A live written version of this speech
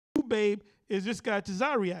babe is this guy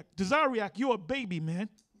Tazariak. Tazariak, you're a baby, man.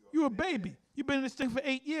 You're a baby. You've been in this thing for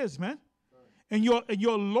 8 years, man. And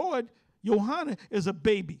your Lord, Johanna, is a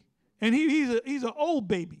baby. And he's an old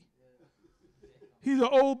baby. He's an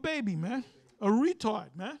old baby, man. A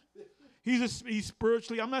retard, man. He's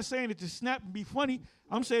spiritually, I'm not saying it to snap and be funny.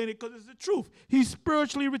 I'm saying it because it's the truth. He's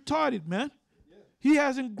spiritually retarded, man. He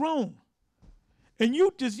hasn't grown. And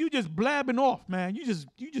you just blabbing off, man. You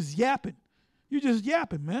just yapping. You just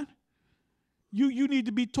yapping, man. You need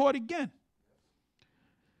to be taught again.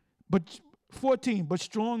 But 14, but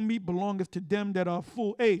strong meat belongeth to them that are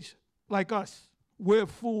full age, like us. We're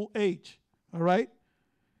full age, all right?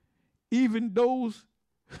 Even those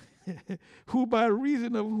who by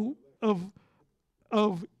reason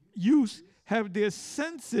of use have their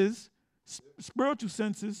senses, spiritual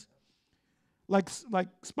senses, like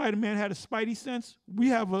Spider-Man had a spidey sense, we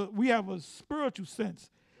have a spiritual sense.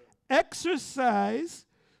 Exercise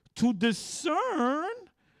to discern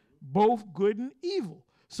both good and evil.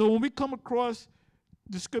 So when we come across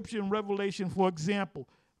the scripture in Revelation, for example,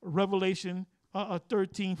 Revelation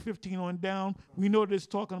 13, 15 on down, we know that it's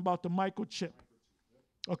talking about the microchip.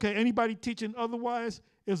 Okay, anybody teaching otherwise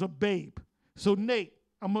is a babe. So Nate,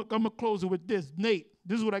 I'm gonna close it with this. Nate,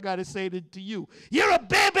 this is what I gotta say to you. You're a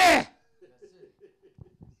baby!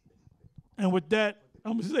 And with that,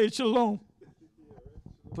 I'm gonna say shalom.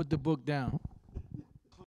 Put the book down.